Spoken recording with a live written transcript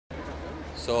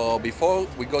So before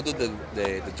we go to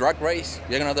the drag race,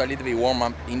 we're gonna do a little bit warm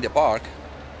up in the park.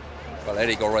 Well,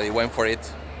 Eric already went for it.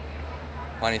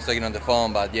 Juan is talking on the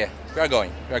phone, but yeah, we are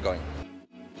going.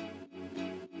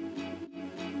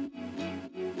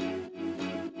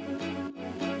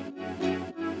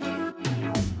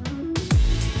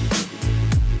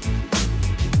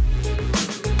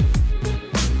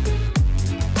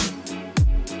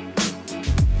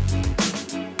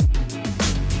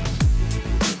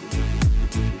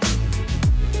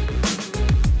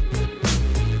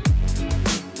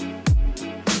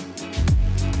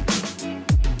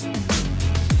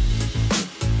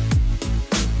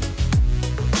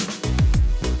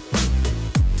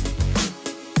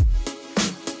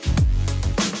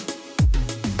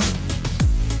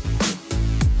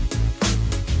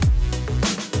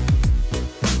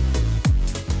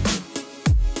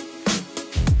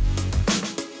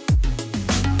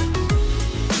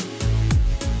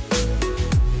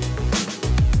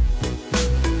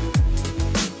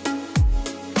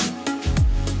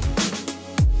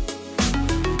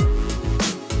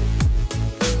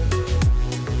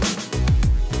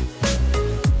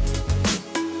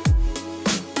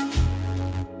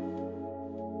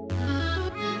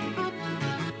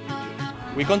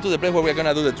 We come to the place where we're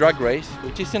gonna do the drag race,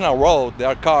 which is in a road. There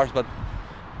are cars, but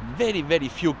very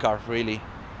few cars really.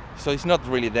 So it's not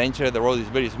really dangerous. The road is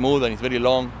very smooth and it's very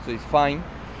long, so it's fine.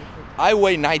 I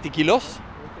weigh 90 kilos.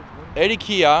 Eric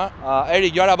here,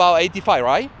 Eric, you're about 85,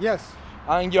 right? Yes.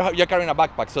 And you're carrying a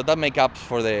backpack, so that makes up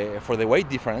for the weight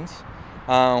difference.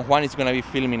 Juan is gonna be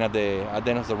filming at the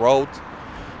end of the road.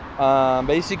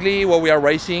 Basically, what we are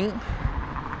racing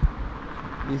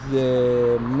is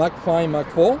the Maxfind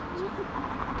Max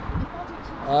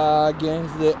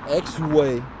against the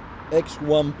Exway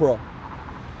X1 Pro.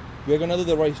 We're gonna do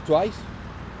the race twice.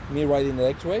 Me riding the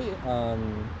Exway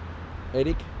and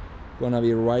Eric gonna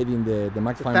be riding the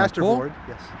Maxfind Max board,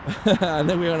 yes. And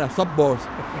then we're gonna swap boards,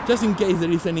 just in case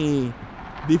there is any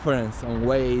difference on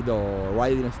weight or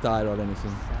riding style or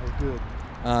anything. Sounds good.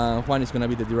 Juan is gonna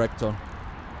be the director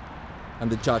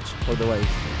and the judge for the race.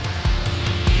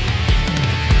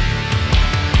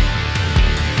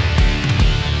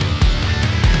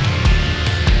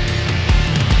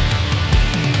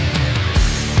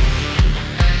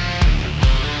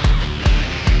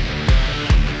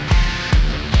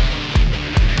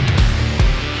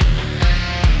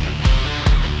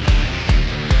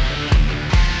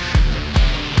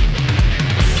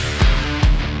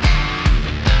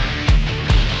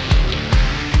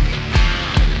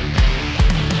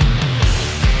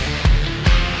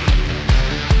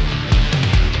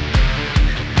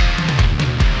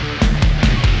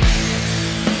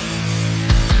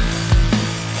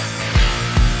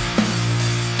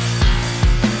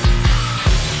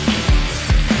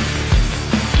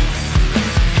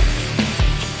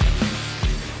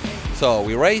 So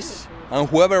we race, and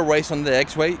whoever races on the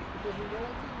Exway,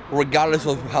 regardless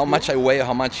of how much I weigh or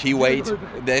how much he weighs, the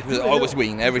Exway will always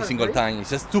win every single time.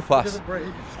 It's just too fast.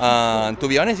 And to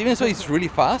be honest, even so it's really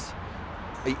fast,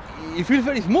 it feels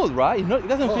very smooth, right? It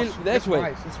doesn't feel the Exway.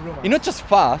 Nice. It's not just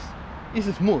fast,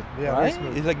 it's smooth, yeah, right?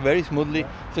 Smooth. It's like very smoothly.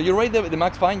 Yeah. So you ride the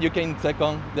Maxfind, you came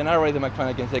second, then I ride the Maxfind,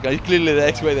 I came second. It's clearly the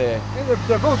Exway there.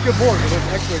 They're both good boards, but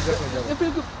the Exway is definitely better. They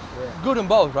feel good, good on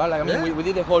both, right? Like, I mean, we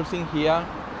did the whole thing here.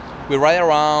 We ride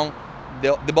around,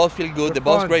 they both feel good, they're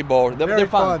both great boards. They're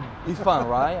fun. It's fun,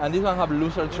 right? And this one have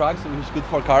looser tracks, which is good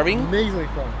for carving. Amazingly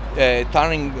fun.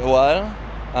 Turning well.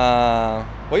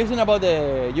 What do you think about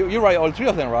you ride all three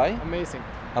of them, right? Amazing,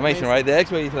 right? The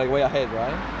Exway is like way ahead,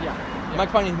 right? Yeah.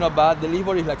 Maxfind is not bad, the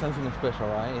livery is like something special,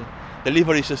 right? The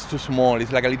livery is just too small,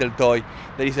 it's like a little toy.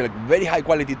 There is a very high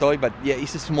quality toy, but yeah,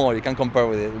 it's small, you can't compare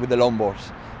with the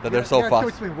longboards. That they're so fast.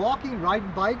 Between walking,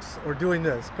 riding bikes, or doing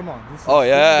this. Come on. This is,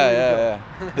 yeah,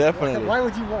 definitely. Why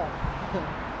would you walk?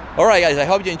 All right, guys. I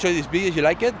hope you enjoyed this video. If you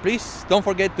like it, please don't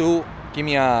forget to give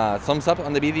me a thumbs up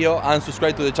on the video and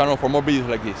subscribe to the channel for more videos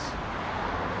like this.